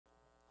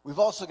We've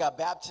also got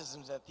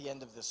baptisms at the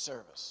end of this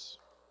service.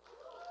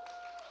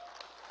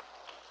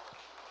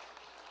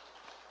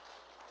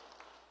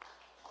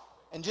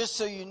 And just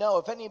so you know,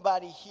 if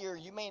anybody here,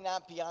 you may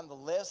not be on the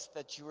list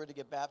that you were to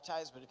get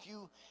baptized, but if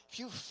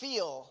you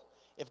feel,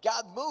 if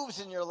God moves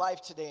in your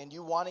life today and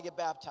you want to get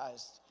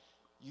baptized,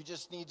 you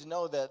just need to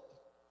know that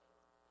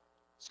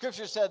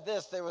Scripture said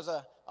this. There was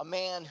a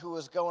man who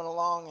was going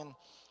along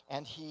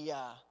and he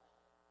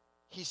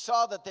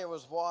saw that there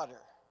was water.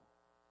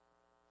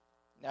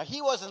 Now,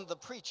 he wasn't the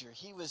preacher.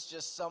 He was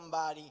just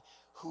somebody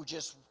who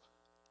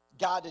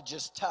God had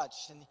just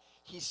touched. And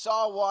he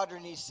saw water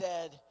and he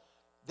said,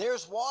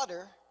 "There's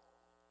water.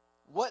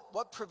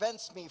 What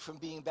prevents me from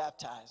being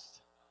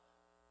baptized?"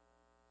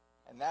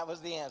 And that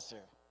was the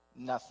answer.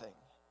 Nothing.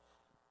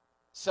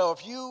 So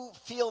if you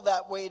feel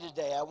that way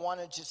today, I want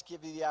to just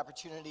give you the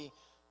opportunity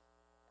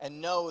and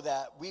know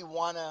that we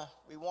want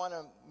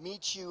to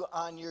meet you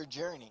on your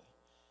journey.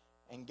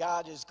 And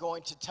God is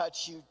going to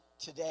touch you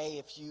today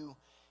if you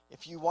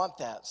want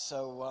that.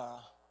 So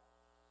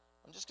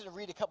I'm just going to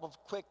read a couple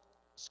of quick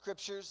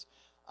scriptures.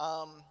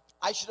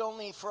 I should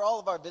only, for all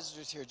of our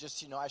visitors here, just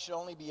so you know, I should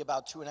only be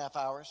about 2.5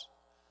 hours.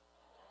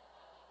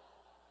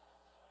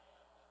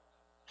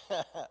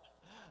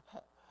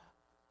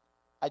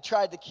 I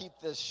tried to keep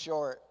this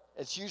short.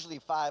 It's usually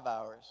 5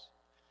 hours.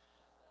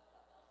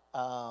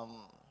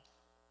 I'm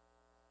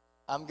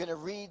going to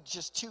read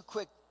just 2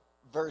 quick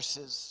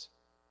verses,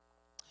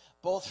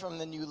 both from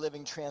the New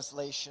Living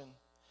Translation.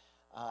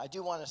 I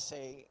do want to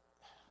say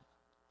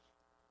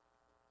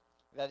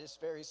that it's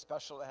very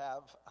special to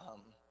have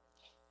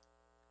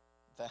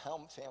the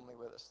Helm family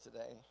with us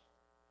today.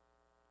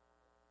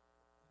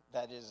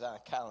 That is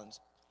Colin's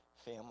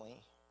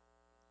family.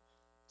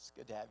 It's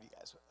good to have you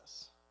guys with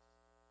us.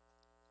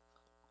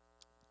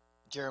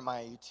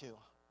 Jeremiah, you too.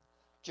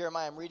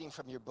 Jeremiah, I'm reading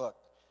from your book.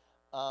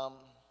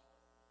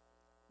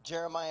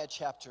 Jeremiah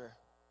chapter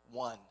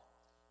 1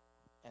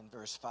 and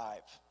verse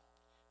 5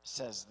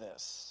 says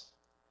this.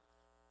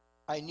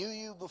 "I knew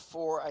you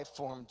before I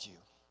formed you.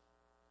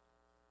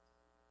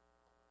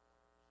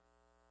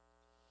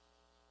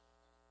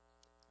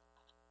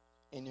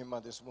 In your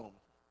mother's womb.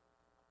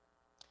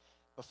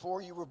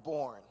 Before you were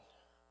born,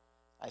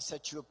 I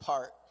set you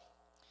apart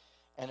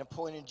and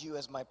appointed you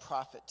as my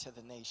prophet to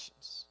the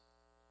nations."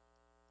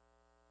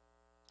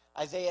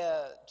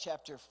 Isaiah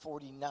chapter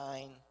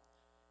 49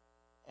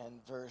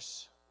 and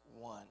verse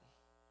 1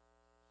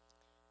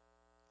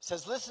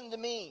 says, "Listen to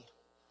me,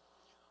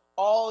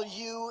 all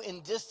you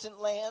in distant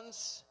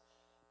lands,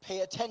 pay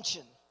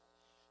attention.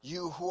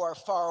 You who are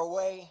far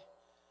away,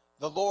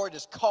 the Lord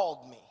has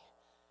called me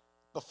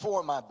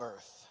before my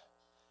birth.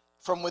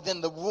 From within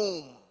the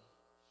womb,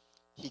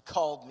 he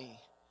called me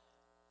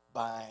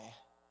by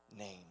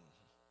name."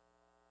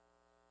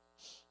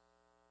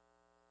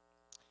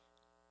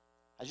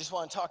 I just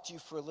want to talk to you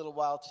for a little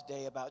while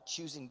today about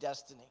choosing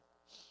destiny.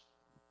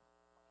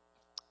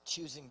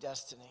 Choosing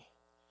destiny.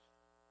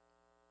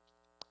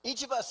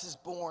 Each of us is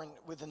born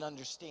with an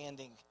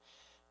understanding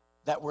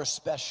that we're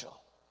special.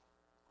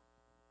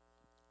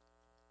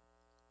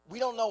 We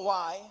don't know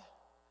why.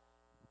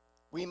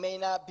 We may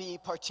not be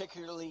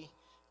particularly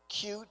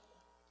cute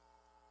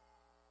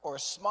or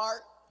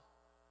smart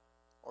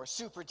or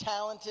super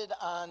talented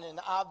on an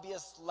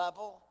obvious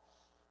level.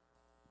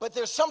 But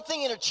there's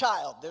something in a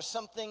child. There's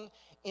something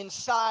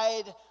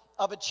inside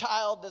of a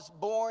child that's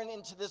born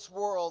into this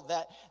world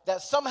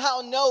that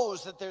somehow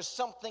knows that there's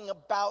something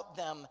about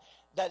them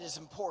that is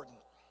important.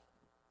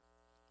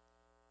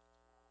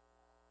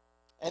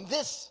 And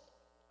this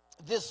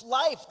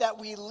life that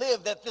we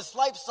live, that this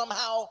life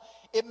somehow,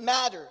 it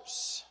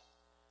matters.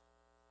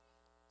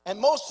 And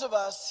most of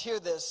us, hear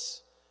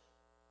this,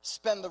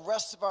 spend the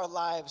rest of our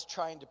lives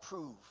trying to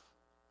prove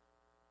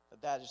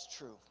that that is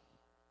true.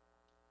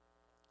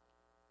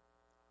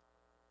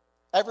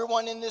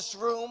 Everyone in this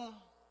room,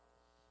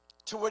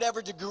 to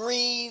whatever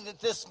degree that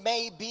this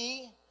may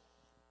be,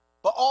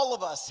 but all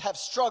of us have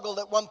struggled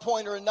at one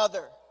point or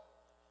another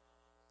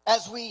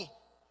as we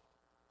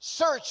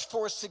search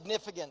for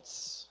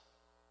significance,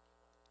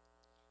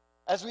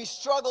 as we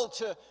struggle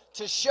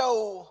to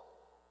show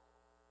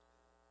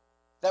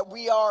that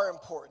we are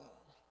important.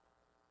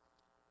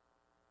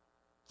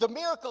 The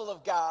miracle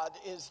of God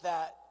is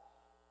that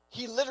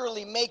he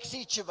literally makes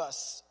each of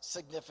us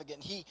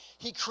significant.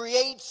 He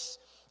creates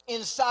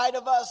inside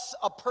of us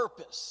a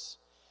purpose.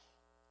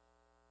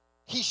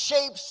 He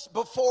shapes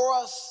before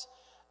us,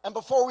 and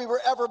before we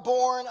were ever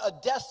born, a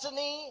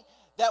destiny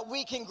that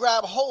we can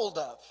grab hold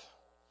of.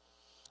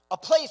 A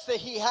place that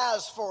he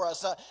has for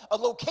us, a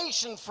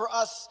location for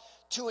us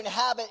to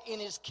inhabit in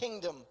his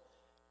kingdom.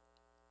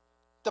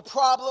 The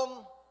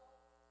problem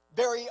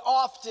very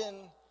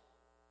often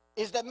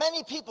is that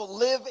many people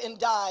live and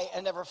die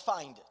and never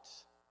find it.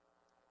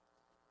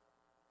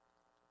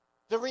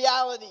 The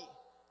reality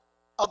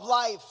of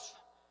life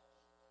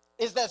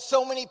is that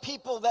so many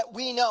people that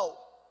we know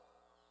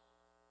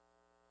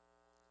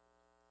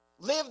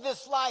live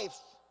this life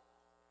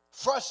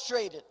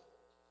frustrated,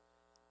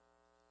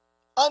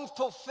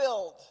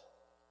 unfulfilled,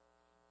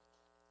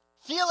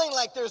 feeling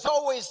like there's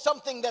always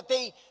something that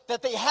they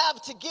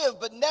have to give,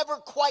 but never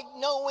quite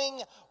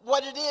knowing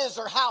what it is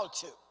or how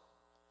to.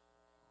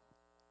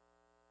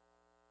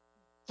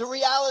 The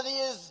reality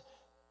is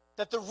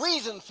that the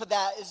reason for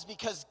that is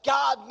because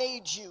God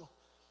made you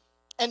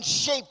and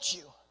shaped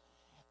you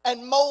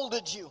and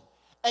molded you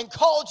and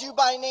called you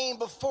by name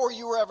before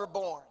you were ever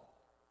born.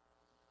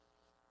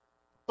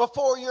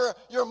 Before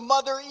your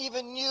mother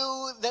even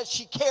knew that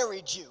she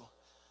carried you,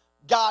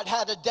 God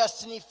had a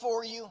destiny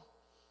for you.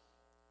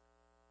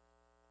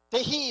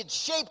 That he had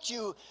shaped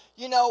you,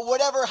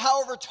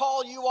 however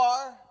tall you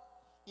are,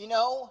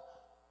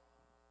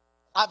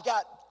 I've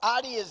got,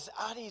 Adi's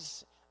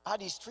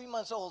 3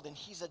 months old and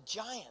he's a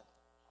giant.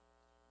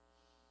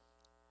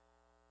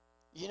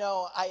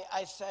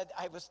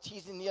 I was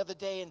teasing the other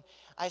day and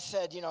I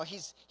said,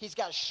 he's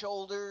got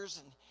shoulders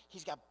and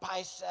he's got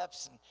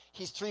biceps and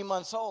he's 3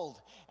 months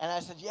old. And I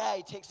said, yeah,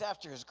 he takes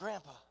after his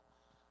grandpa.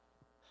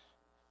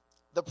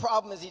 The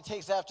problem is he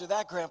takes after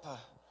that grandpa.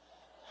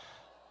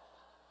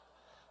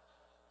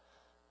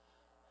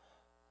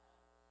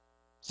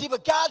 See,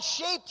 but God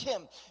shaped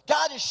him.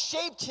 God has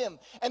shaped him.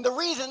 And the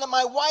reason that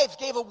my wife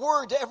gave a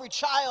word to every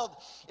child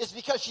is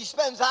because she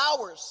spends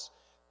hours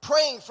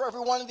praying for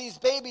every one of these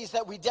babies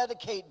that we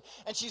dedicate.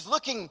 And she's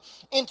looking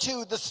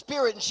into the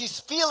Spirit and she's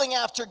feeling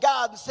after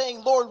God and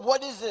saying, Lord,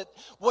 what is it?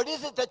 What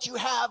is it that you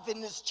have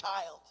in this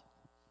child?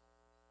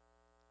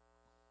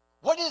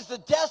 What is the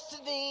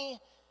destiny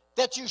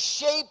that you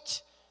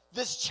shaped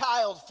this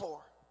child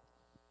for?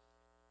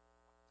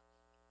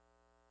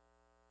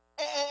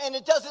 And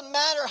it doesn't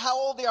matter how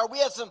old they are. We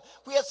had some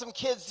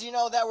kids,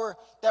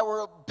 that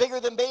were bigger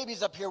than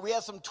babies up here. We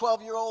had some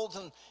 12-year-olds,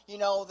 and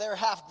they're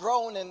half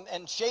grown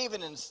and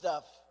shaven and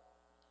stuff.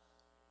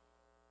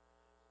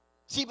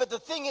 See, but the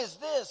thing is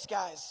this,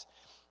 guys.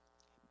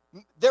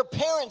 Their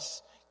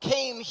parents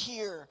came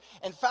here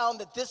and found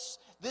that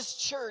this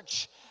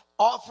church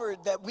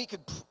offered that we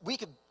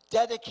could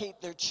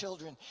dedicate their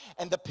children,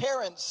 and the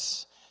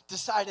parents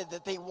decided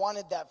that they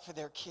wanted that for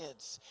their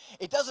kids.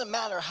 It doesn't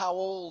matter how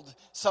old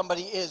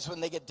somebody is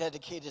when they get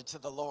dedicated to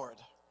the Lord.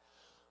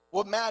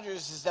 What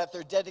matters is that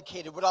they're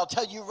dedicated. What I'll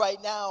tell you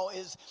right now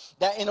is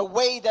that in a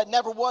way that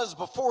never was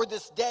before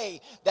this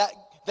day, that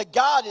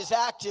God is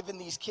active in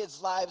these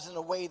kids' lives in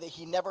a way that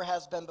he never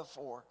has been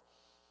before.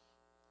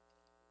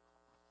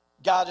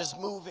 God is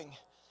moving,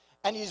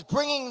 and he's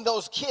bringing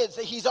those kids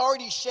that he's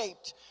already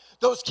shaped.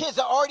 Those kids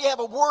that already have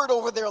a word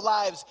over their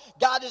lives,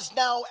 God is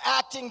now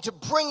acting to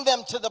bring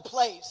them to the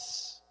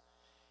place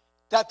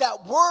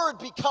that word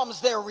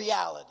becomes their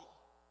reality.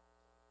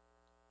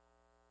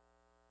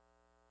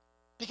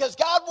 Because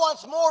God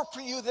wants more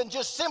for you than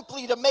just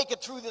simply to make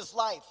it through this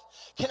life.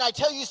 Can I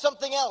tell you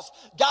something else?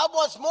 God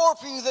wants more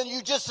for you than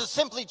you just to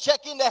simply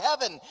check into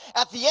heaven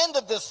at the end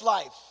of this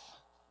life.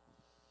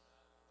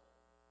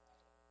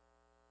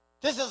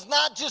 This is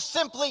not just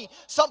simply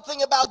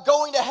something about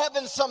going to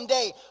heaven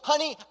someday.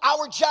 Honey,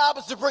 our job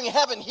is to bring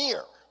heaven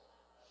here.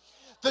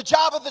 The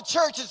job of the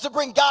church is to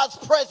bring God's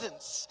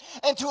presence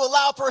and to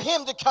allow for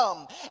him to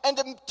come and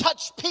to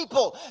touch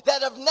people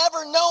that have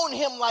never known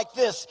him like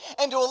this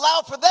and to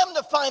allow for them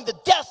to find the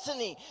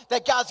destiny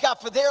that God's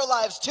got for their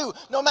lives too,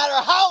 no matter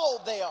how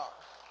old they are.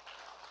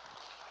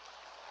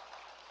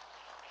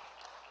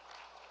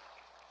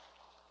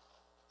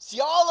 See,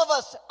 all of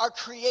us are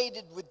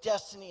created with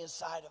destiny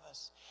inside of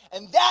us.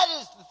 And that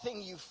is the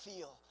thing you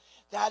feel.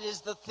 That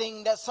is the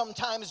thing that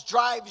sometimes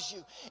drives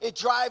you. It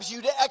drives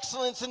you to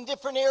excellence in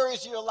different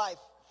areas of your life.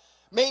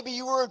 Maybe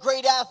you were a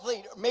great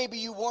athlete, or maybe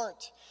you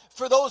weren't.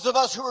 For those of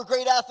us who were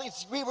great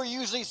athletes, we were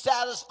usually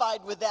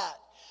satisfied with that.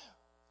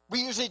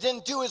 We usually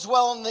didn't do as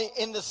well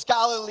in the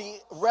scholarly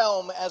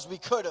realm as we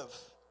could have,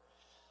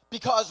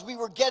 because we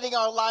were getting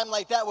our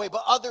limelight that way.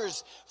 But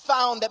others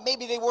found that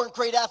maybe they weren't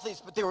great athletes,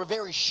 but they were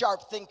very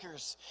sharp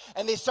thinkers.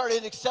 And they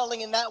started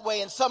excelling in that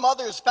way. And some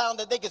others found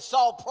that they could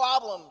solve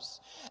problems.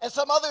 And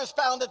some others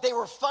found that they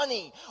were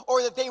funny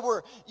or that they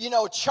were,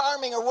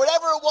 charming or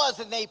whatever it was.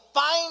 And they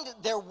find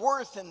their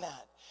worth in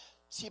that.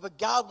 See, but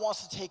God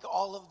wants to take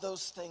all of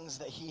those things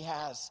that he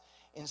has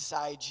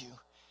inside you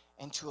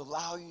and to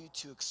allow you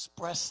to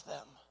express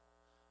them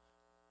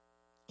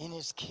in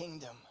his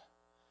kingdom,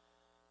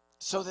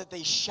 so that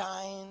they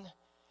shine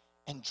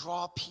and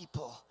draw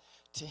people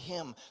to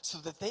him, so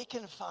that they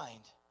can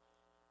find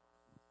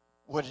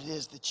what it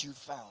is that you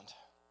found.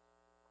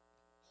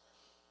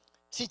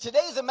 See,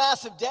 today's a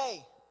massive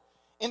day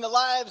in the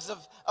lives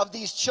of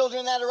these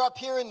children that are up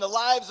here, in the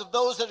lives of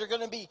those that are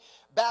going to be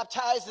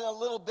baptized in a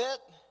little bit.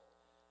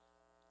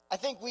 I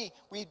think we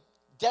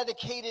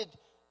dedicated,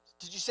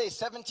 did you say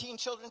 17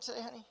 children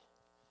today, honey?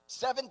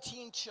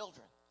 17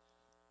 children.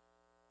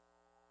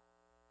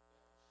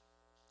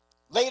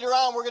 Later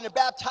on, we're going to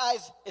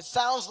baptize, it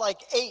sounds like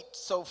 8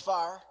 so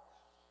far.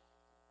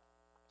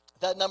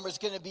 That number is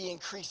going to be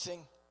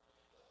increasing.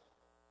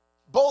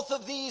 Both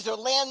of these are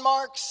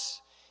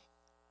landmarks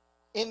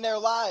in their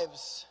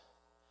lives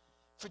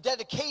for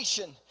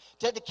dedication.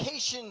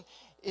 Dedication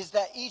is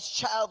that each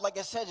child, like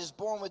I said, is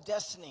born with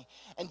destiny.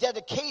 And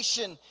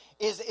dedication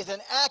is an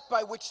act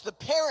by which the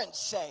parents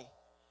say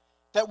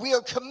that we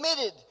are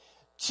committed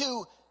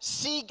to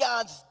see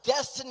God's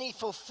destiny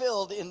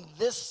fulfilled in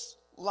this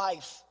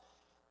life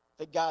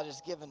that God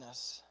has given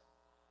us.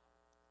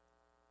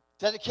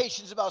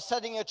 Dedication is about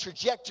setting a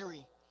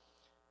trajectory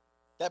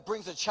that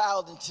brings a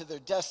child into their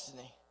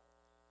destiny.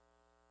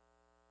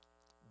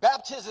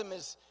 Baptism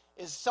is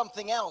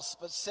something else,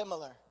 but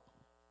similar.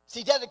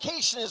 See,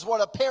 dedication is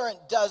what a parent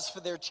does for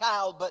their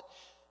child,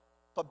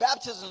 but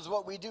baptism is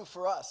what we do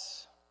for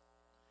us.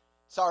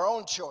 It's our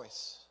own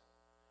choice.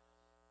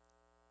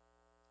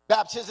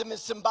 Baptism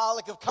is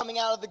symbolic of coming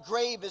out of the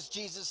grave as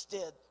Jesus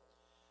did.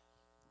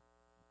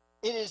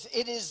 It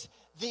is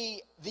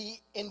the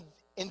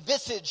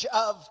envisage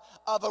of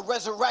a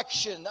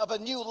resurrection, of a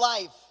new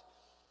life.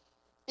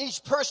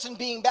 Each person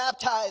being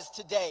baptized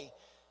today,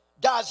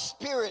 God's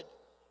Spirit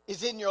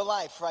is in your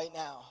life right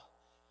now.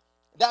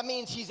 That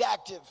means he's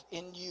active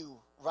in you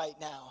right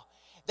now.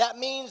 That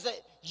means that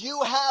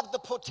you have the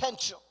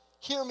potential.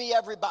 Hear me,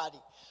 everybody.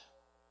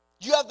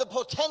 You have the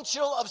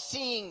potential of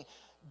seeing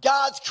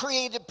God's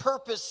created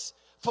purpose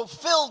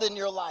fulfilled in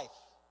your life.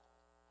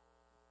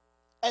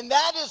 And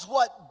that is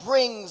what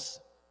brings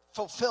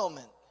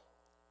fulfillment.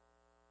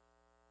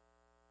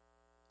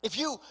 If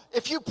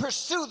you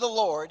pursue the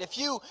Lord, if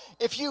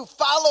you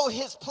follow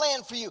his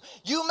plan for you,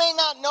 you may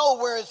not know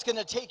where it's going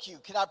to take you.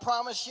 Can I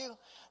promise you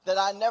that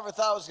I never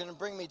thought it was going to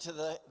bring me to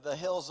the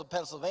hills of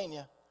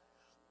Pennsylvania?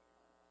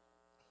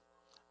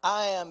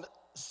 I am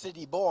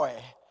city boy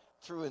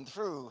through and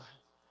through.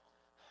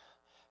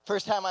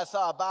 First time I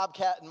saw a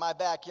bobcat in my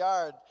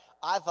backyard,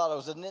 I thought it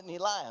was a Nittany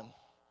lion.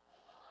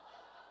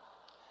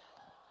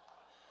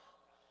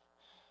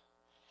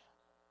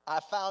 I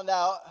found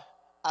out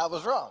I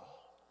was wrong.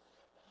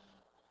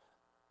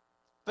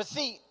 But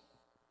see,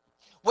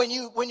 when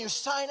you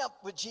sign up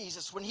with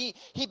Jesus, when he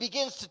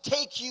begins to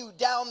take you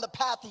down the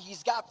path that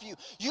he's got for you,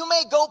 you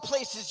may go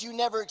places you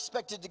never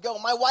expected to go.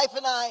 My wife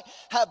and I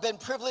have been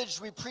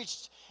privileged. We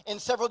preached in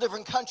several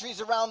different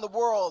countries around the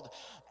world.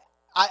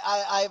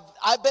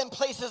 I've been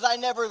places I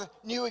never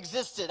knew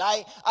existed.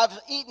 I've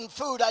eaten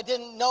food I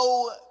didn't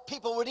know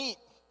people would eat.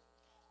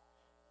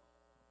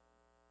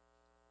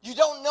 You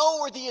don't know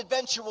where the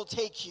adventure will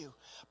take you.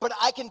 But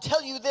I can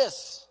tell you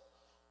this.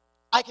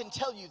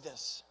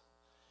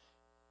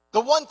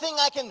 The one thing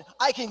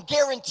I can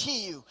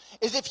guarantee you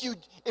is if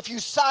you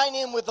sign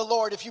in with the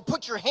Lord, if you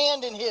put your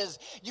hand in his,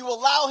 you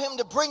allow him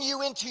to bring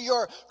you into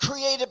your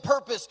created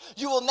purpose,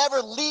 you will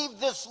never leave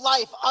this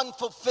life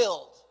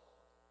unfulfilled.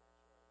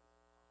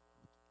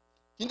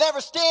 You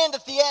never stand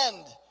at the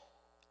end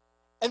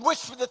and wish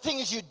for the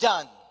things you've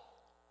done.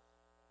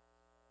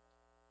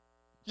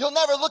 You'll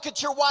never look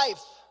at your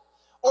wife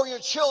or your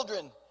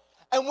children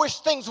and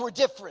wish things were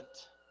different.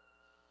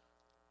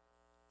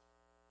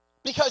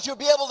 Because you'll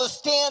be able to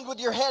stand with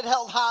your head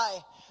held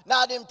high,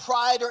 not in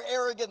pride or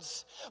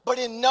arrogance, but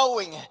in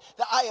knowing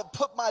that I have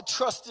put my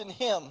trust in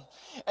him.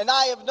 And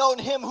I have known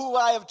him who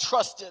I have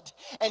trusted.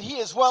 And he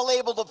is well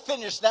able to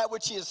finish that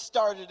which he has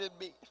started in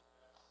me.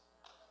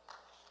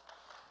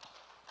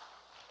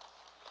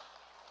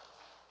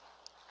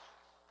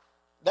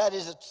 That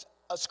is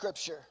a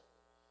scripture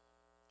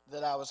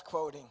that I was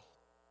quoting.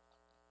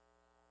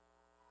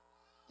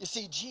 You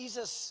see,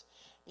 Jesus,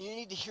 you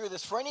need to hear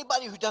this. For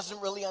anybody who doesn't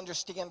really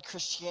understand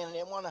Christianity,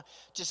 I want to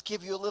just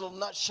give you a little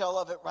nutshell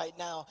of it right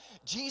now.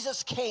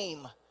 Jesus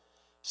came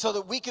so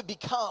that we could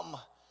become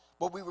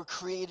what we were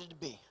created to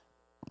be.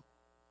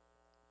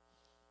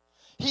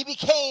 He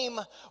became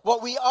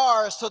what we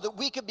are so that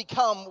we could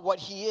become what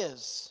he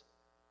is.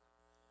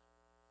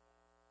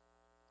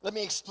 Let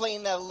me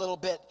explain that a little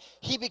bit.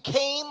 He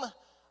became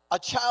a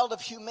child of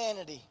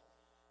humanity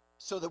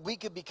so that we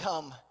could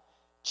become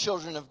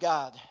children of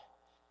God.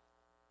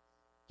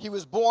 He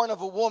was born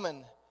of a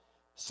woman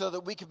so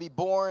that we could be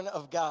born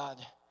of God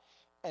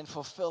and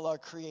fulfill our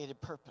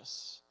created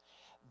purpose.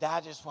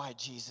 That is why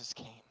Jesus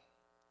came.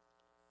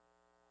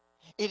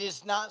 It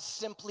is not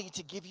simply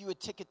to give you a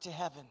ticket to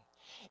heaven.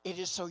 It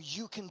is so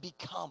you can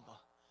become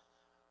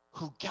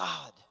who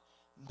God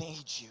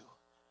made you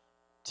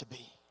to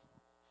be.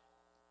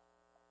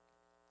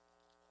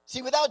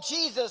 See, without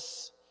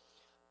Jesus,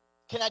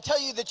 can I tell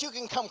you that you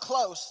can come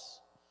close?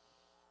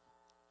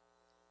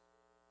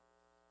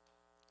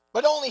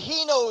 But only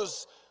he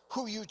knows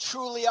who you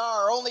truly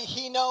are. Only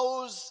he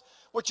knows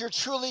what you're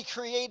truly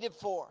created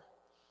for.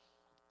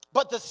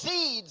 But the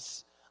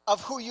seeds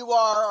of who you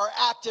are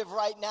active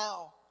right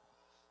now.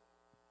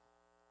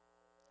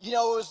 You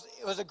know,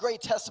 it was a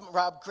great testimony,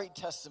 Rob, great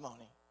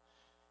testimony.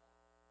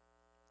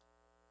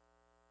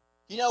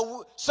 You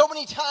know, so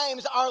many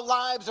times our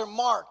lives are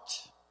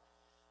marked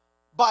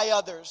by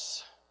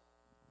others.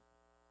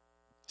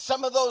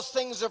 Some of those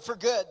things are for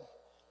good.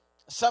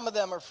 Some of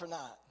them are for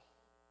not.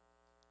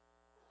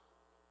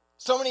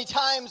 So many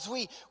times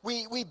we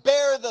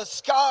bear the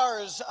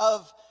scars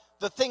of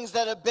the things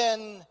that have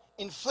been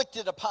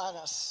inflicted upon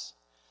us.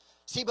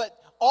 See, but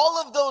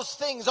all of those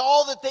things,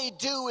 all that they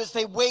do is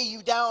they weigh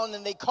you down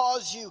and they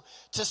cause you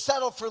to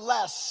settle for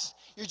less.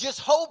 You just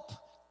hope,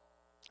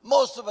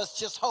 most of us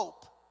just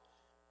hope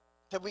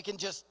that we can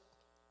just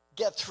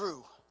get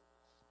through.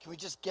 Can we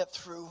just get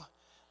through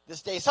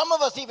this day? Some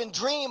of us even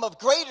dream of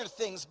greater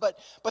things, but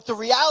the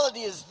reality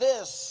is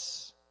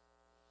this.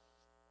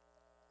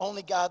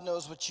 Only God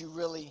knows what you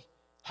really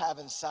have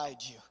inside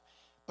you.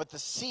 But the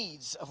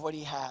seeds of what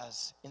he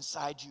has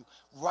inside you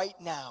right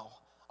now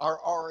are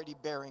already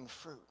bearing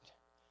fruit.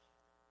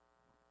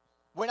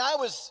 When I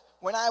was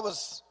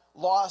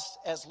lost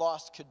as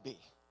lost could be,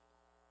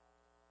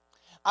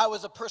 I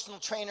was a personal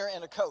trainer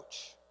and a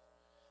coach.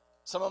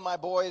 Some of my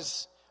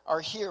boys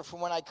are here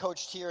from when I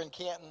coached here in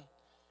Canton.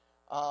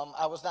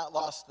 I was not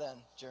lost then,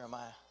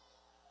 Jeremiah.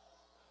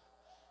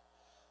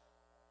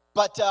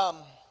 But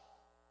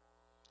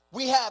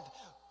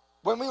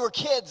when we were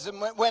kids and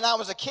when I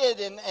was a kid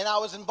and I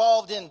was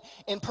involved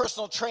in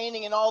personal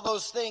training and all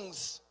those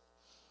things,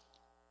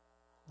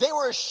 they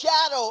were a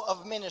shadow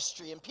of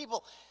ministry. And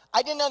people,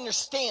 I didn't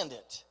understand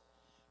it.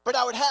 But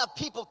I would have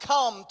people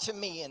come to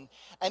me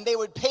and they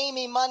would pay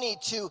me money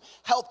to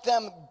help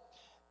them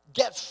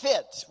get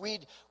fit.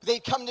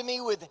 They'd come to me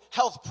with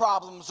health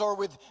problems or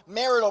with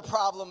marital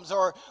problems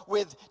or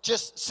with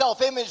just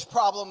self-image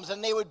problems.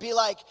 And they would be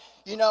like,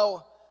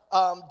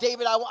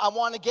 David, I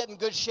want to get in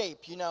good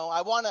shape.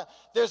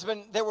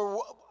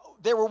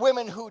 There were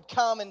women who'd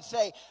come and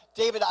say,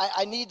 David,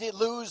 I need to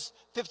lose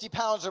 50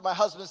 pounds or my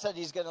husband said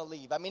he's going to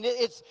leave. I mean,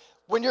 it's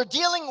when you're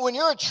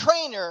a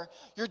trainer,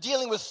 you're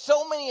dealing with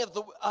so many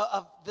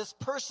of this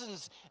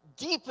person's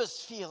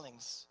deepest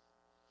feelings,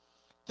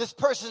 this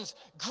person's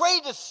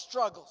greatest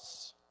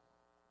struggles.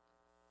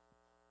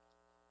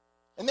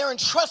 And they're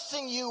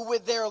entrusting you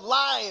with their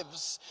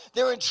lives.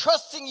 They're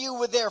entrusting you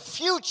with their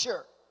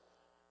future.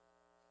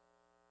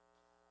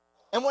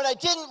 And what I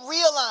didn't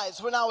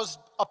realize when I was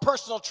a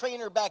personal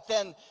trainer back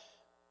then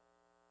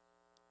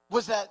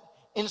was that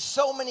in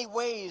so many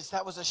ways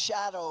that was a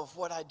shadow of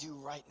what I do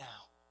right now.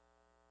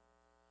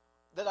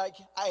 That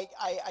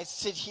I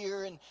sit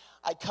here and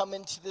I come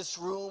into this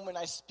room and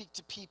I speak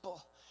to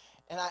people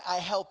and I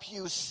help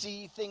you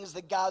see things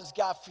that God's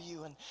got for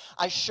you. And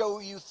I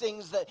show you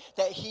things that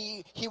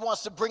he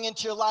wants to bring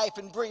into your life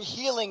and bring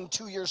healing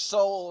to your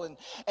soul.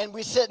 And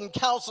we sit and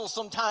counsel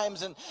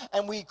sometimes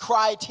and we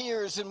cry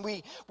tears and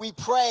we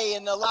pray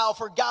and allow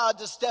for God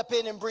to step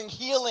in and bring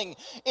healing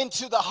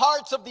into the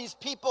hearts of these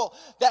people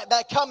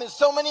that come. And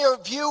so many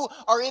of you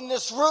are in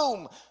this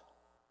room.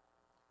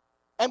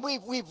 And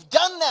we've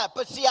done that.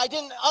 But see, I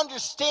didn't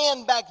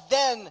understand back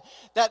then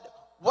that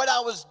what I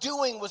was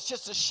doing was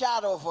just a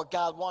shadow of what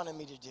God wanted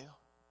me to do.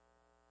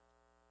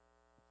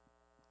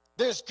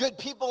 There's good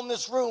people in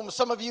this room.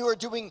 Some of you are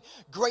doing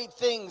great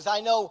things. I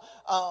know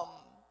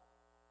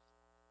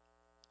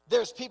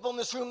there's people in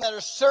this room that are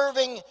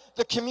serving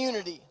the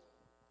community,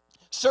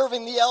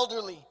 serving the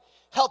elderly,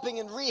 helping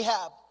in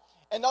rehab,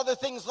 and other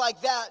things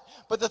like that.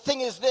 But the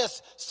thing is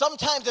this,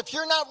 sometimes if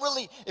you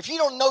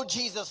don't know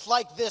Jesus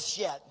like this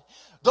yet,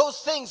 those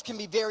things can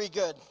be very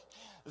good.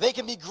 They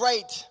can be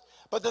great.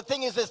 But the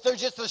thing is this, they're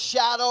just a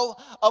shadow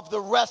of the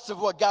rest of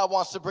what God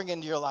wants to bring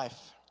into your life.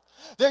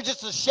 They're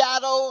just a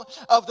shadow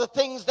of the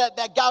things that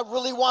God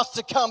really wants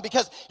to come,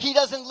 because he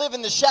doesn't live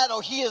in the shadow.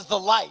 He is the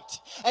light.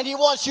 And he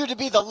wants you to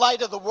be the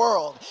light of the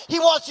world. He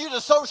wants you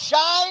to so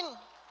shine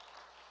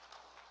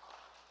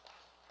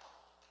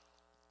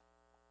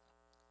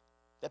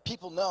that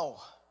people know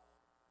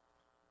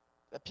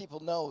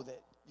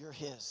that you're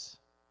his.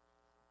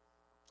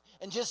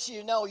 And just so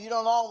you know, you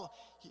don't all...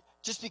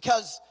 Just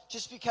because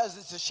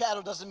it's a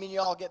shadow doesn't mean you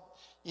all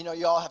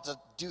have to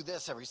do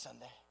this every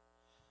Sunday.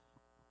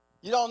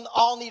 You don't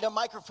all need a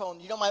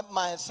microphone.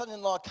 My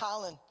son-in-law,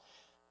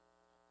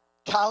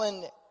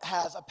 Colin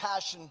has a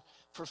passion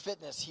for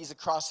fitness. He's a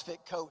CrossFit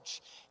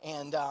coach.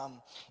 And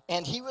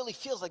he really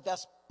feels like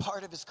that's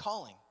part of his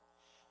calling.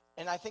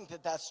 And I think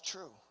that that's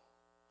true.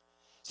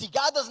 See,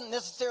 God doesn't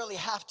necessarily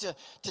have to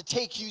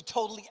take you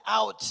totally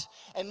out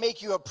and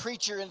make you a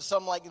preacher in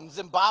in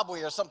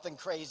Zimbabwe or something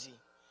crazy.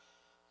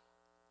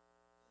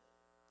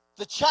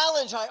 The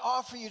challenge I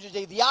offer you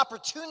today, the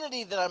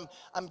opportunity that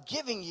I'm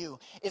giving you,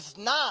 is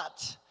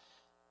not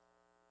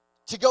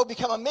to go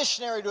become a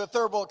missionary to a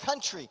third world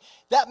country.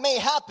 That may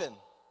happen,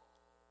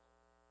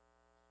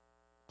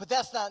 but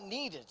that's not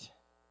needed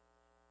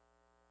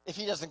if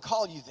he doesn't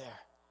call you there.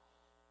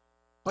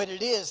 But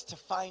it is to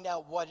find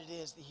out what it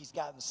is that he's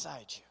got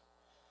inside you.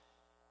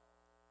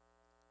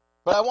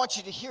 But I want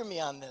you to hear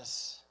me on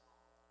this.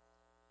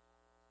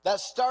 That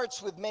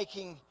starts with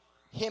making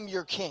him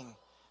your king.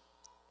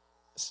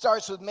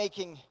 Starts with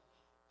making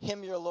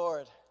him your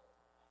Lord.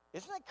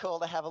 Isn't that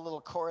cool to have a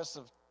little chorus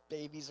of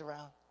babies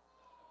around?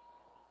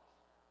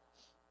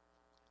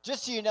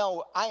 Just so you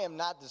know, I am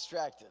not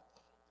distracted.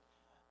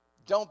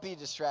 Don't be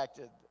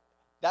distracted.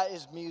 That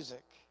is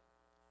music.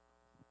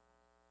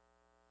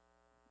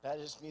 That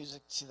is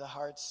music to the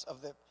hearts of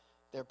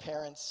their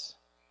parents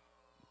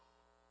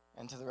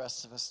and to the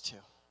rest of us too.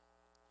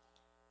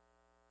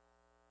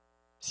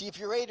 See, if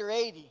you're 8 or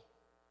 80,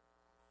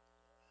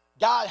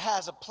 God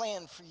has a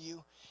plan for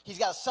you. He's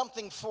got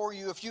something for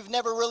you. If you've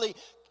never really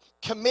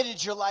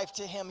committed your life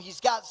to him,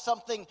 he's got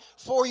something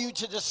for you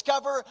to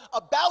discover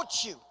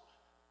about you.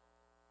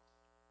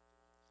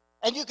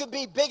 And you could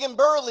be big and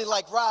burly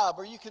like Rob,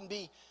 or you can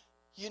be,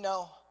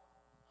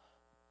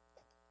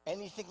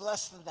 anything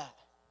less than that.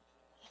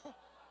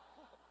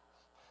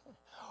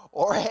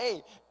 Or,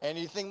 hey,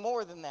 anything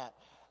more than that.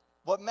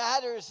 What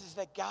matters is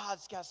that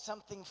God's got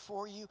something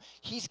for you.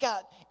 He's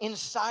got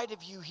inside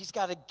of you, he's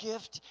got a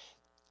gift,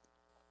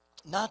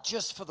 not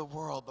just for the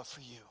world, but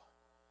for you.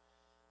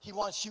 He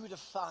wants you to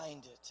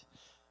find it.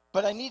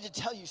 But I need to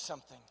tell you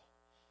something.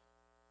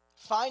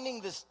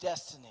 Finding this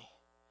destiny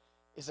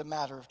is a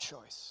matter of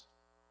choice.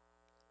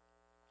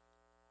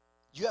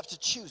 You have to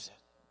choose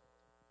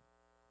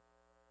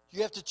it.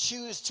 You have to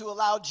choose to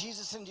allow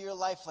Jesus into your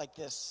life like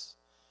this.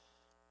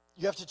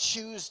 You have to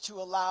choose to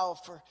allow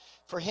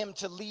for him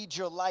to lead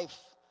your life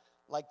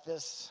like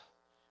this.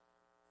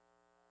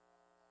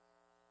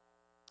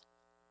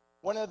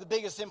 One of the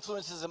biggest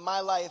influences in my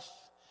life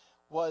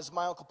was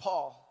my Uncle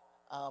Paul.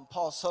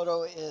 Paul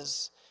Soto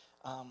is,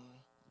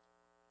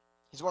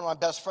 he's one of my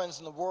best friends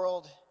in the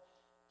world.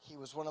 He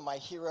was one of my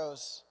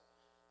heroes.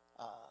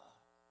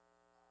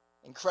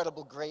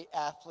 Incredible, great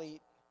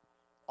athlete,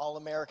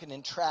 All-American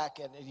in track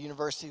at a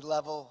university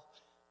level.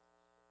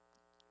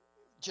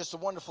 Just a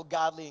wonderful,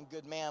 godly, and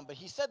good man. But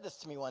he said this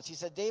to me once. He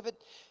said, David,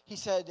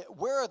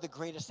 where are the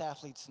greatest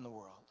athletes in the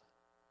world?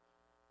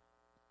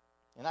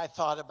 And I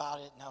thought about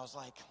it, and I was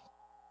like,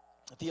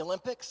 at the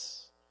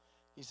Olympics?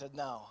 He said,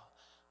 no.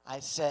 I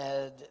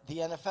said, the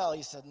NFL?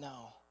 He said,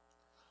 no.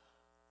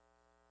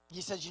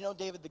 He said,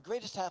 David, the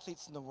greatest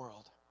athletes in the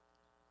world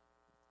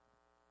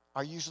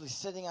are usually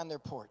sitting on their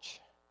porch,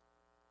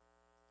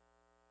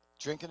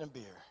 drinking a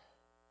beer,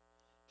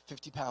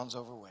 50 pounds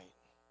overweight,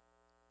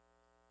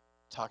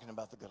 talking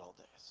about the good old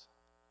days.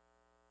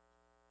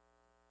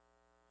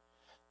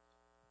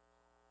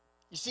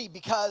 You see,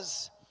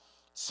 because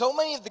so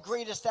many of the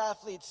greatest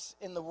athletes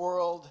in the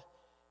world,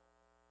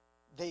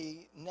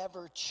 they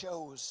never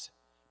chose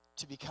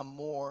to become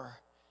more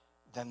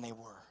than they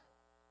were.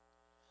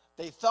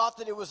 They thought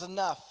that it was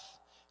enough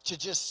to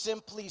just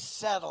simply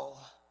settle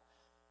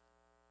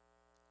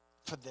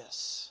for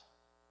this.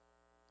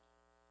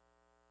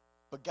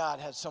 But God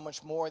had so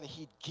much more that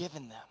he'd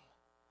given them.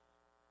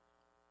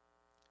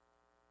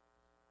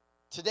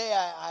 Today,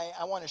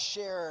 I want to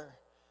share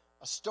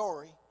a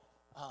story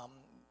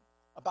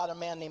about a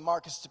man named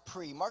Marcus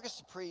Dupree. Marcus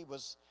Dupree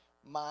was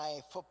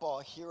my football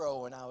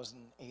hero when I was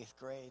in 8th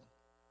grade.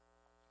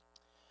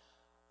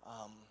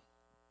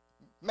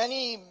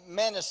 Many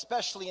men,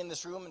 especially in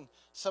this room, and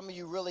some of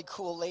you really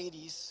cool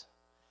ladies,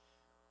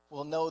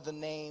 will know the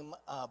name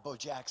Bo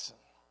Jackson.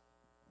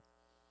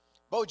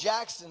 Bo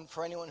Jackson,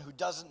 for anyone who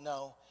doesn't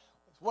know,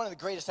 is one of the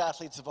greatest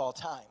athletes of all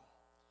time.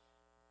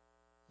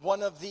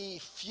 One of the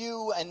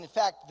few, and in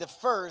fact, the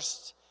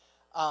first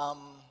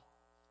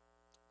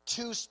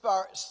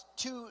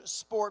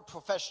two-sport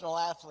professional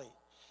athlete.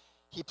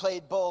 He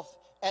played both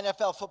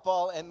NFL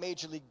football and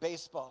Major League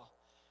Baseball.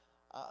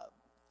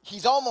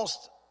 He's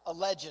almost a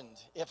legend,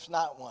 if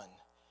not one.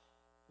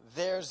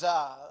 There's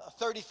a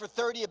 30 for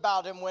 30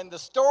 about him. When the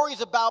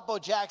story's about Bo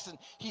Jackson,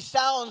 he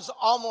sounds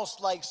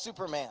almost like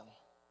Superman.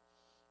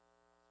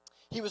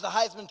 He was a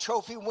Heisman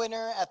Trophy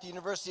winner at the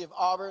University of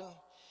Auburn.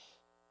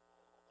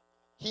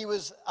 He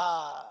was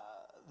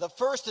the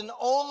first and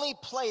only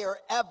player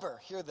ever,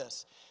 hear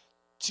this,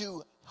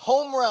 to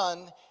home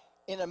run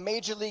in a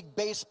Major League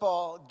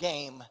Baseball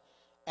game,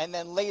 and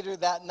then later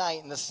that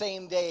night, in the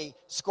same day,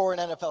 score an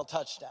NFL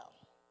touchdown.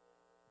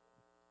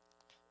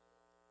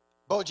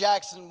 Bo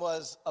Jackson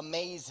was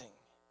amazing.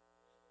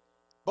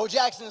 Bo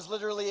Jackson is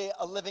literally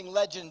a living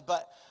legend,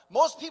 but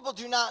most people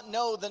do not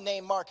know the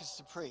name Marcus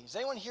Dupree. Does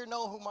anyone here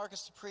know who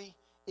Marcus Dupree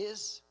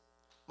is?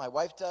 My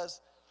wife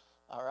does.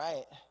 All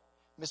right.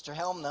 Mr.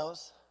 Helm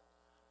knows.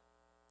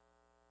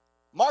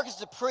 Marcus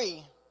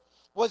Dupree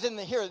was in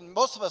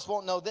most of us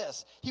won't know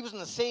this. He was in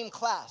the same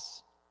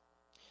class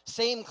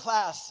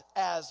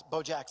as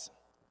Bo Jackson.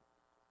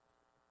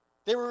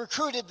 They were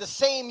recruited the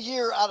same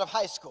year out of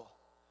high school.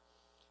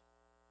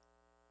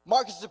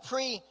 Marcus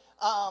Dupree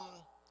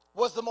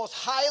was the most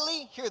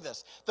highly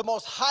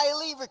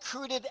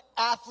recruited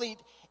athlete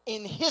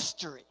in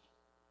history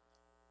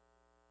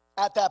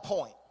at that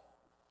point.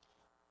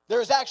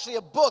 There's actually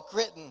a book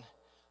written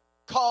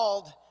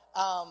called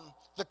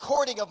The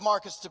Courting of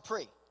Marcus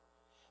Dupree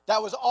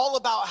that was all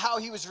about how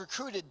he was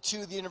recruited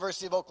to the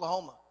University of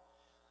Oklahoma,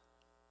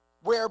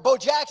 where Bo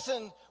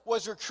Jackson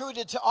was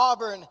recruited to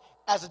Auburn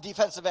as a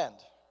defensive end.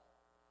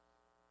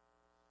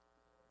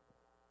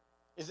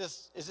 Is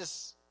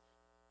this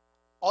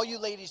all you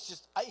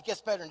ladies? It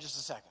gets better in just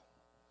a second.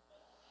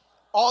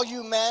 All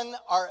you men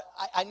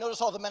I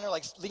notice all the men are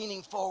like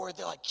leaning forward.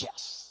 They're like,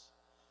 yes,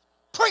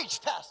 preach,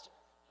 pastor.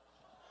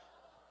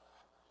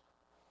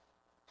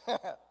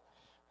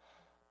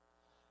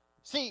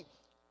 See,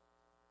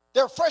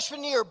 their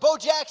freshman year, Bo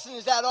Jackson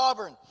is at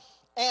Auburn,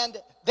 and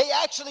they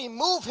actually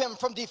move him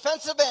from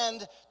defensive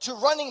end to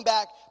running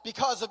back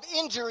because of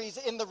injuries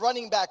in the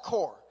running back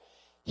core.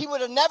 He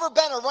would have never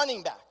been a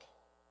running back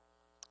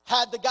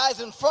had the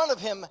guys in front of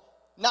him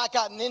not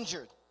gotten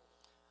injured.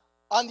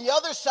 On the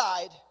other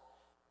side,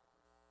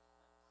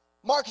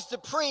 Marcus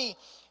Dupree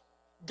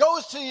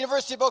goes to the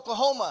University of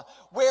Oklahoma,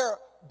 where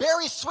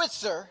Barry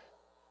Switzer,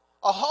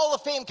 a Hall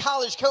of Fame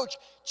college coach,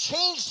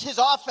 changed his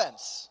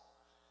offense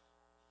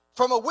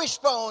from a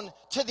wishbone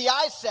to the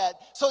eye set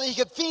so that he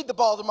could feed the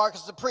ball to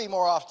Marcus Dupree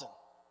more often.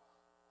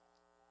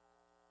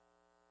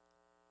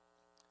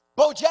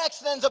 Bo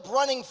Jackson ends up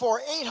running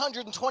for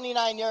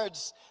 829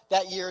 yards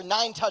that year,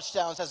 9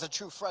 touchdowns as a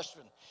true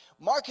freshman.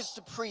 Marcus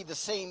Dupree, the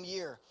same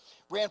year,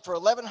 ran for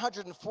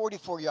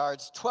 1,144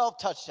 yards, 12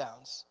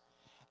 touchdowns,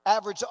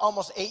 averaged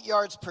almost 8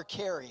 yards per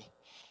carry.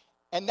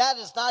 And that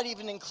is not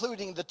even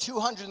including the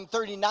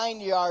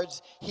 239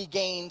 yards he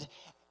gained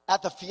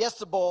at the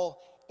Fiesta Bowl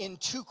in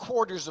 2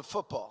 quarters of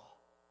football.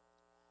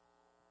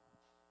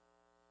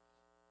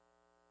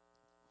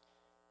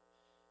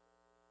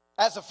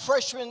 As a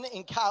freshman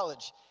in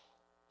college,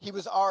 he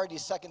was already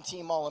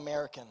second-team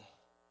All-American.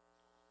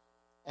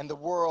 And the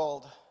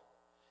world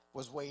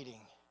was waiting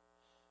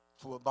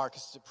for what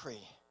Marcus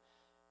Dupree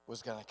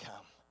was going to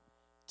come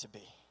to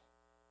be.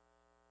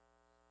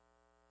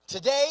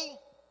 Today,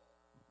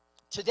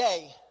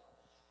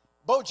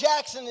 Bo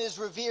Jackson is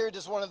revered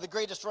as one of the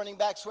greatest running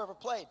backs who ever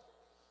played.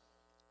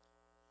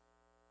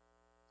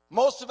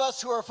 Most of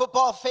us who are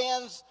football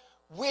fans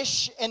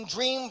wish and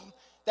dream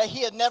that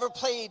he had never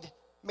played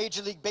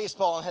Major League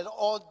Baseball and had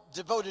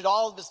devoted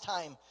all of his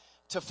time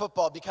to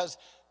football, because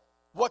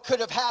what could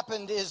have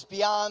happened is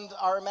beyond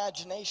our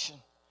imagination.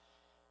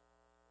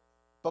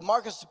 But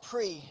Marcus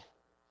Dupree,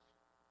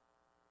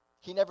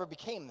 he never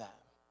became that.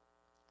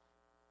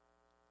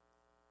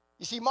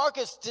 You see,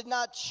 Marcus did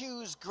not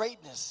choose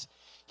greatness.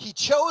 He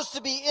chose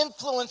to be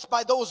influenced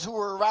by those who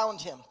were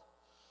around him.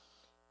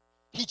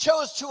 He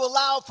chose to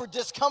allow for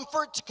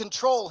discomfort to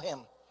control him.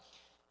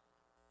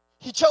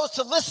 He chose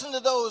to listen to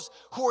those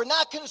who were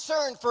not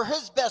concerned for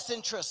his best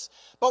interests,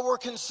 but were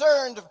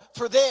concerned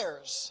for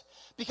theirs.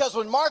 Because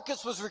when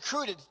Marcus was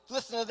recruited,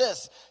 listen to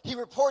this, he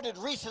reported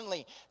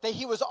recently that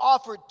he was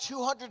offered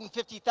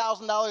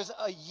 $250,000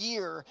 a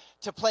year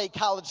to play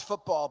college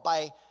football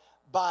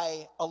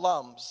by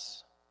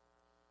alums.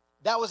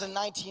 That was in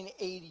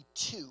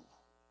 1982.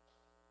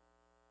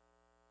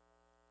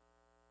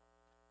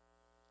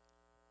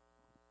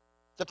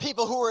 The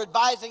people who were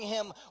advising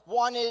him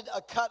wanted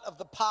a cut of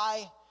the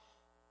pie.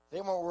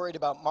 They weren't worried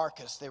about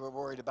Marcus. They were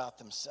worried about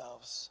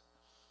themselves.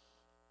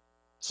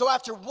 So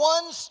after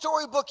one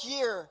storybook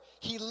year,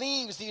 he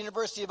leaves the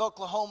University of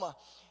Oklahoma,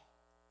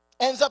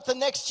 ends up the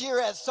next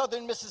year at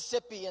Southern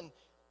Mississippi and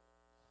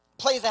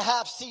plays a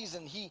half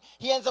season. He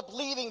ends up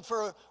leaving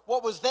for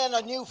what was then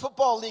a new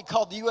football league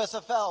called the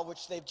USFL,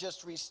 which they've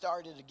just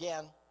restarted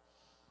again.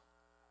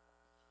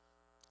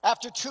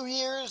 After 2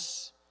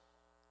 years,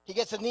 he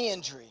gets a knee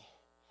injury,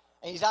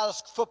 and he's out of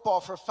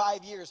football for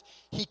 5 years.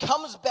 He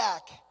comes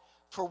back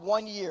for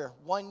 1 year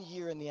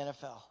in the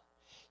NFL.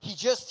 He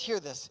just, hear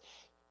this,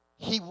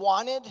 he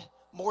wanted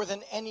more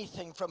than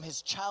anything from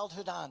his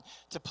childhood on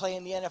to play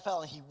in the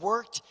NFL. And he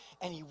worked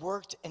and he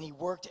worked and he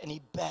worked and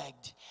he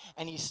begged.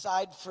 And he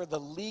signed for the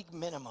league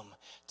minimum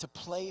to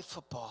play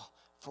football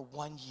for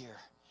 1 year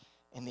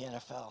in the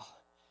NFL.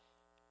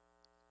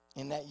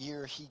 In that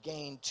year, he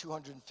gained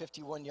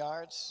 251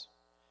 yards,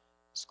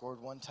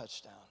 scored 1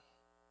 touchdown.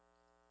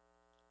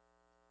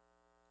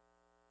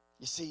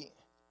 You see,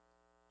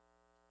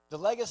 the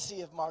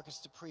legacy of Marcus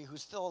Dupree,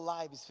 who's still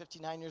alive, he's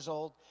 59 years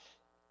old,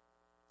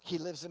 he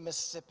lives in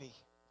Mississippi.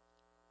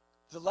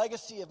 The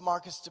legacy of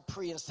Marcus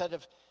Dupree, instead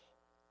of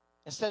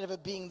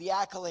it being the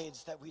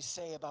accolades that we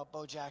say about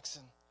Bo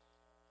Jackson,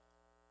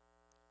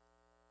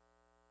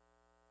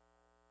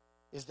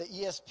 is that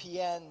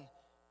ESPN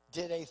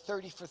did a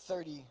 30 for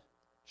 30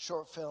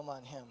 short film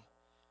on him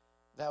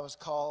that was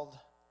called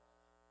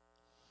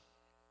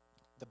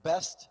The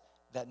Best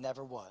That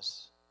Never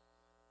Was.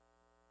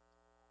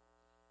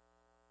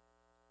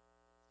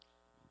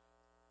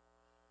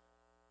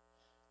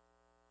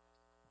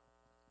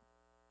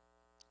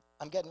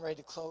 I'm getting ready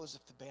to close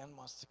if the band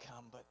wants to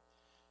come, but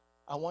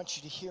I want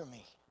you to hear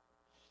me.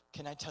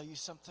 Can I tell you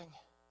something?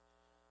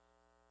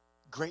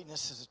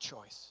 Greatness is a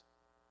choice.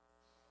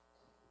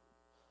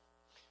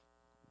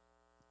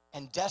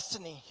 And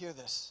destiny, hear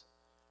this,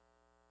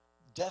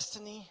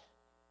 destiny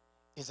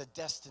is a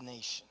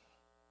destination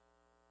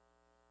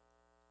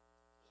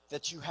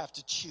that you have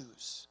to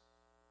choose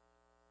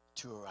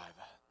to arrive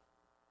at.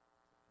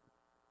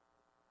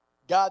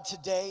 God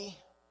today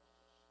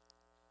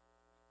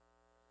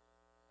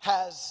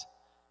has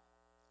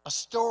a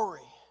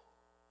story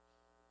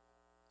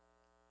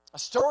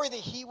that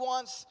he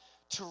wants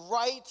to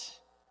write,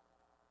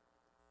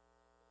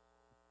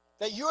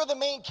 that you're the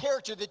main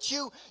character, that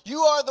you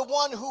are the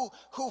one who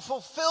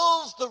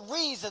fulfills the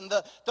reason,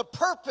 the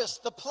purpose,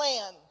 the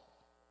plan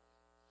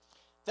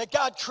that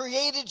God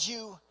created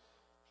you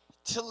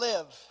to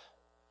live.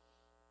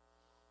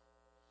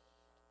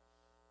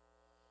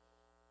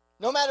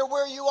 No matter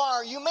where you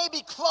are, you may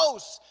be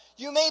close.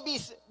 You may be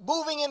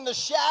moving in the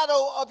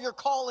shadow of your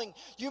calling.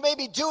 You may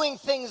be doing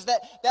things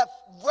that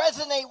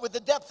resonate with the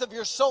depth of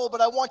your soul,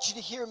 but I want you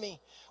to hear me.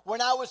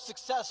 When I was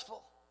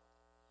successful,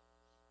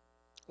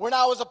 when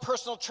I was a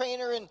personal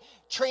trainer and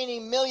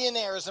training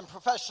millionaires and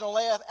professional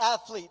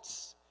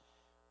athletes,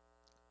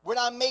 when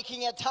I'm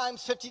making at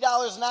times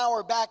 $50 an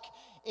hour back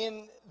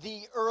in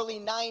the early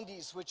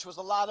 90s, which was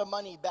a lot of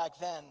money back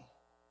then,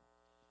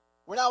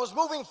 when I was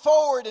moving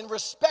forward and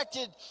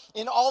respected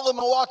in all the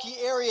Milwaukee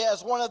area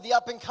as one of the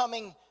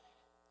up-and-coming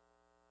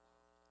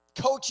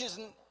coaches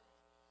and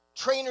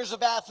trainers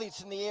of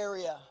athletes in the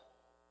area,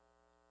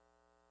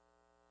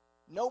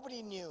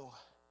 nobody knew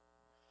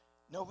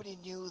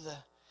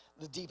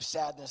the deep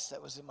sadness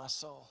that was in my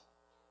soul.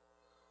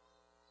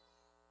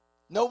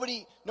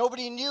 Nobody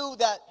knew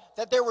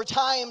that there were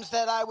times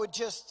that I would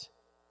just,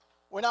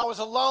 when I was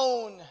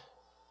alone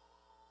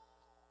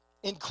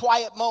in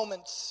quiet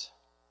moments,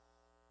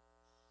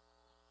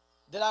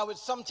 that I would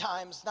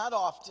sometimes, not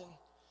often,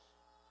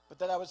 but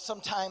that I would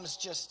sometimes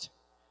just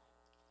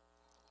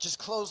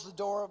close the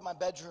door of my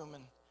bedroom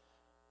and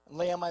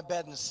lay on my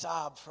bed and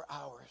sob for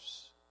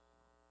hours.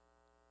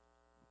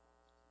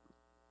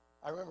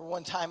 I remember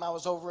one time I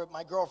was over at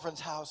my girlfriend's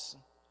house,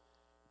 and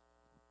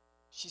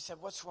she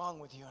said, "What's wrong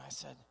with you?" And I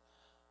said,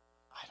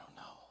 "I don't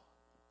know."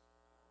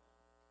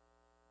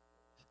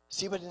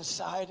 See, but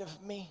inside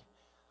of me,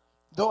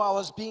 though I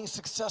was being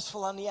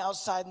successful on the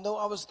outside, and though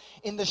I was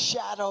in the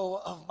shadow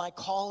of my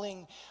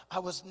calling, I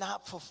was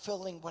not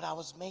fulfilling what I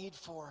was made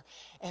for.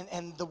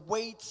 And the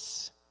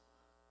weights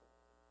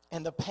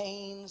and the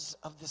pains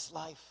of this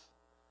life,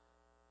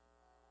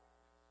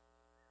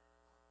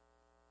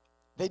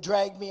 they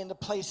dragged me into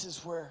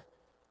places where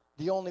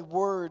the only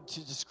word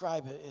to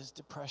describe it is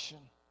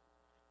depression.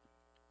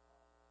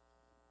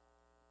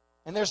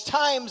 And there's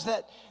times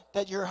that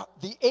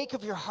the ache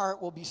of your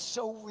heart will be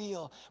so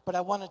real, but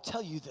I want to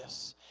tell you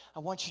this. I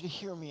want you to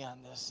hear me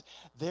on this.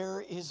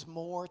 There is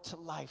more to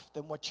life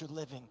than what you're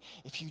living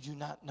if you do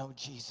not know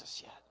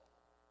Jesus yet.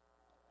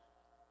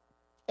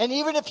 And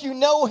even if you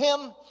know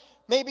him,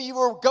 maybe you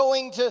were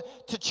going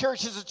to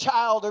church as a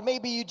child, or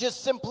maybe you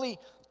just simply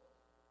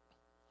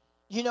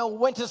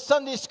went to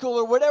Sunday school,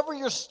 or whatever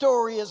your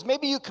story is.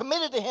 Maybe you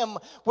committed to him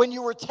when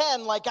you were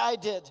 10 like I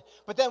did,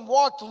 but then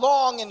walked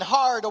long and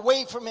hard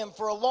away from him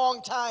for a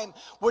long time.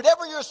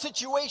 Whatever your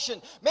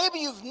situation, maybe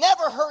you've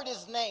never heard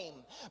his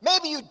name.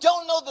 Maybe you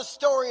don't know the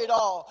story at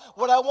all.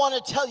 What I want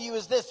to tell you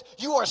is this: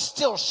 you are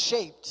still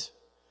shaped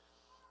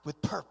with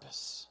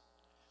purpose.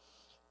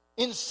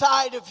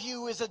 Inside of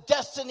you is a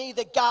destiny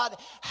that God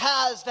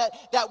has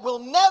that will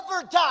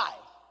never die.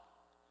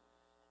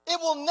 It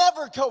will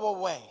never go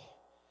away.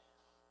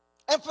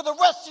 And for the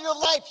rest of your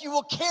life, you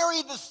will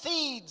carry the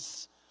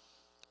seeds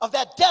of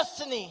that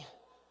destiny,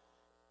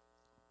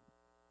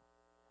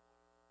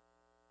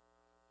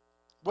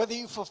 whether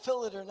you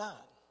fulfill it or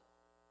not.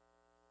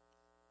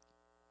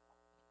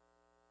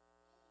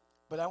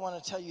 But I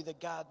want to tell you that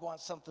God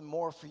wants something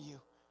more for you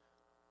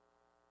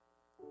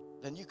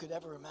than you could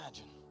ever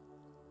imagine.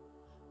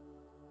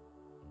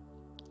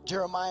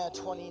 Jeremiah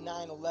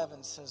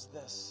 29:11 says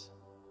this: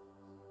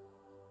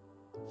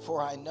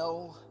 "For I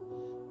know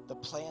the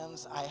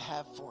plans I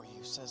have for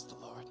you, says the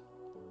Lord.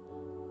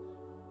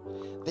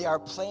 They are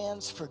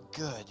plans for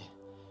good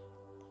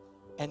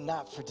and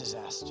not for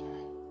disaster,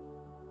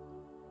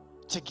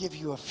 to give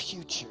you a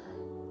future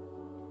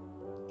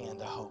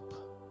and a hope."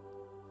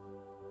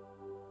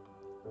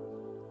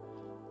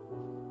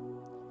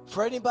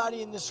 For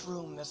anybody in this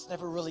room that's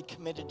never really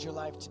committed your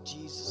life to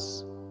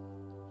Jesus,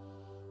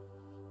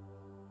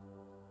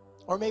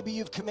 or maybe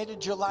you've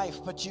committed your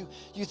life, but you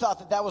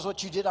thought that was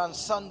what you did on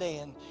Sunday,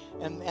 and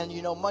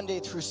Monday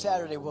through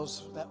Saturday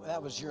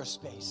that was your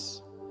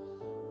space.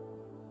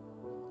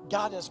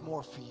 God has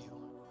more for you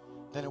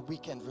than a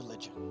weekend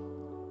religion.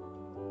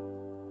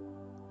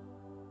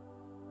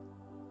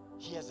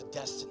 He has a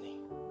destiny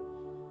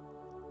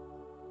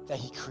that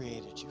he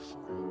created you for.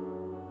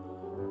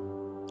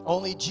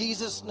 Only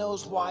Jesus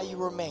knows why you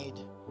were made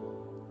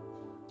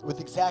with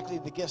exactly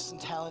the gifts and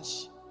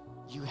talents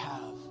you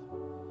have.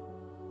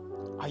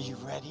 Are you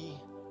ready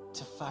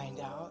to find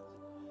out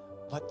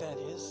what that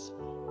is?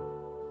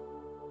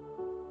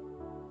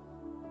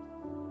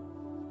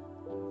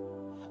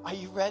 Are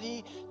you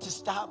ready to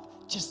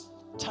stop just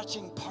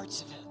touching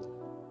parts of it,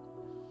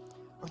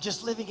 or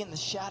just living in the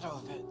shadow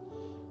of it?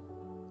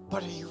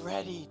 But are you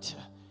ready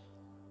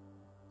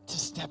to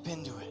step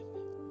into it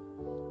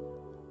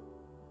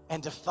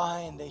and to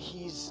find that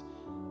he's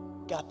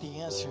got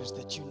the answers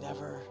that you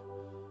never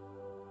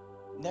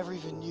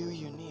even knew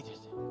you needed?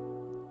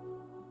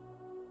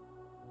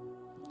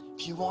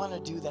 If you want to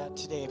do that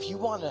today, if you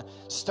want to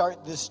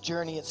start this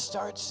journey, it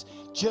starts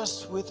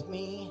just with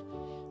me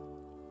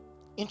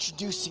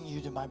introducing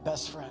you to my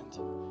best friend.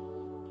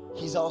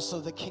 He's also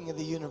the King of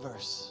the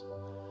universe.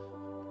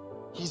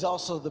 He's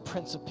also the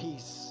Prince of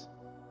Peace.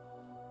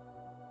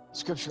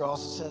 Scripture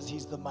also says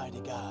he's the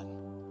mighty God.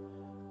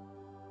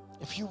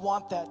 If you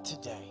want that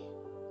today,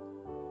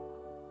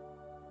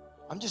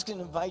 I'm just going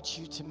to invite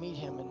you to meet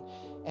him,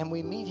 and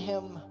we meet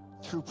him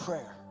through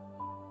prayer.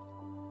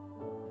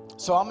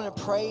 So I'm going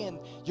to pray, and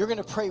you're going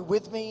to pray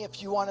with me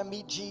if you want to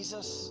meet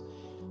Jesus.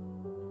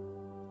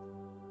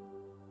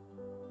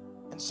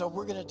 And so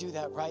we're going to do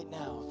that right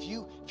now. If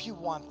you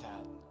want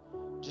that,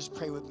 just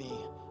pray with me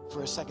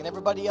for a second.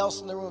 Everybody else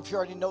in the room, if you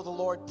already know the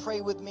Lord,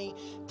 pray with me.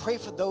 Pray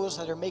for those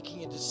that are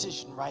making a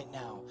decision right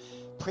now.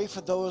 Pray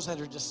for those that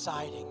are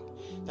deciding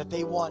that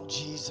they want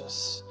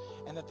Jesus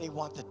and that they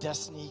want the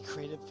destiny He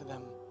created for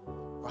them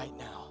right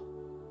now.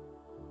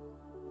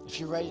 If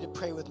you're ready to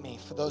pray with me,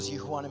 for those of you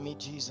who want to meet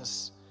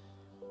Jesus,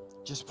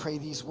 just pray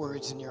these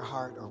words in your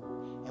heart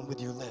and with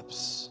your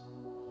lips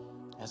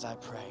as I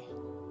pray.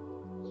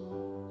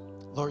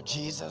 Lord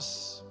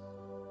Jesus,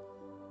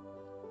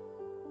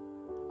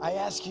 I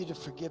ask you to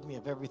forgive me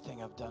of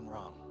everything I've done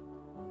wrong.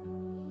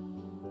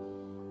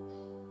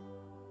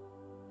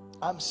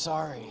 I'm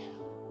sorry.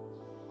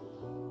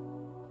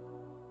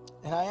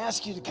 And I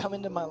ask you to come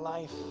into my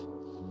life.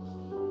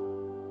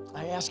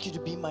 I ask you to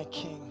be my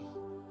King,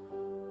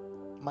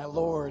 my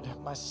Lord,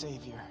 my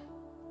Savior,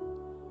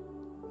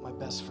 my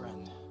best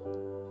friend.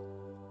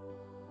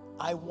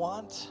 I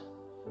want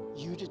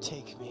you to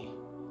take me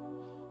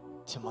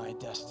to my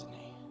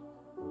destiny.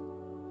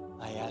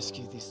 I ask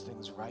you these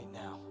things right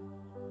now.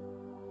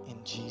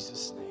 In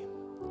Jesus' name,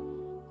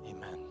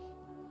 amen.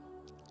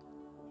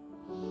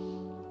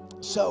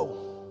 So,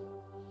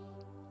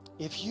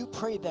 if you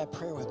prayed that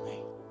prayer with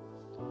me,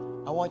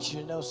 I want you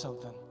to know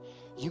something.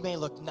 You may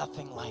look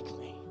nothing like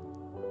me,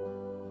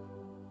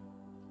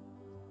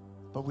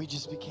 but we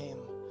just became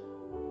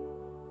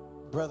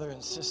brother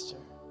and sister.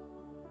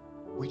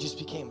 We just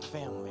became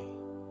family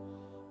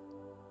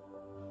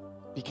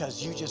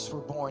because you just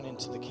were born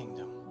into the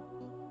kingdom.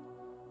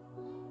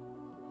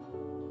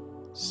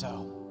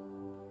 So,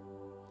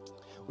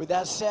 with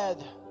that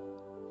said,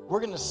 we're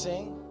going to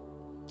sing.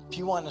 If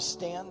you want to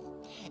stand.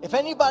 If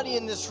anybody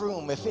in this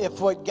room, if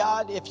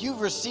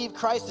you've received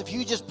Christ, if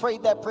you just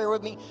prayed that prayer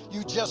with me,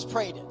 you just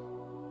prayed it.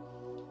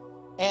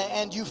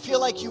 And you feel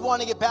like you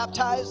want to get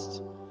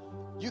baptized,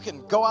 you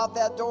can go out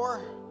that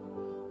door.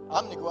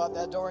 I'm going to go out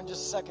that door in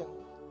just a second.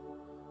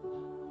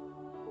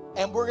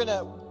 And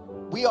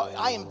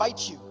I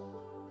invite you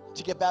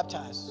to get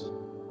baptized.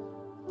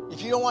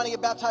 If you don't want to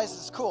get baptized,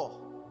 it's cool.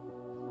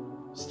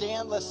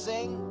 Stand, let's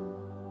sing.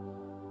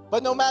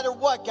 But no matter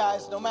what,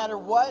 guys, no matter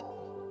what,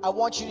 I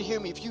want you to hear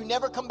me. If you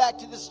never come back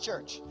to this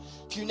church,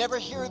 if you never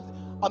hear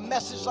a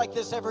message like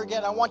this ever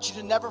again, I want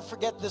you to never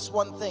forget this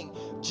one thing.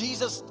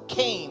 Jesus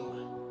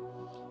came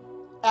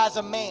as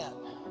a man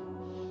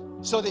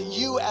so that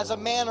you as a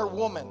man or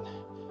woman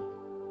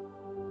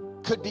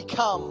could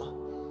become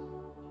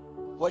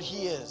what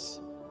he is,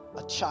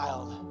 a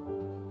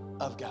child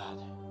of God.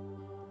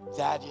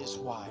 That is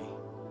why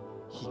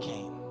he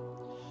came.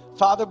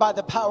 Father, by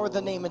the power of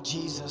the name of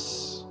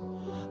Jesus,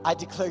 I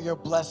declare your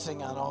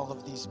blessing on all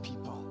of these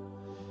people.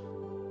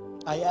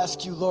 I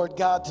ask you, Lord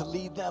God, to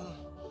lead them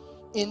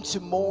into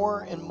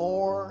more and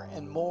more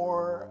and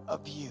more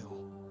of you.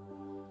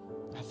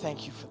 I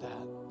thank you for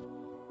that.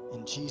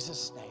 In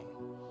Jesus' name,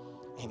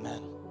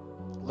 amen.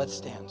 Let's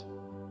stand.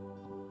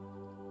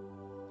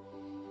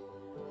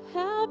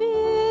 How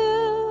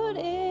beautiful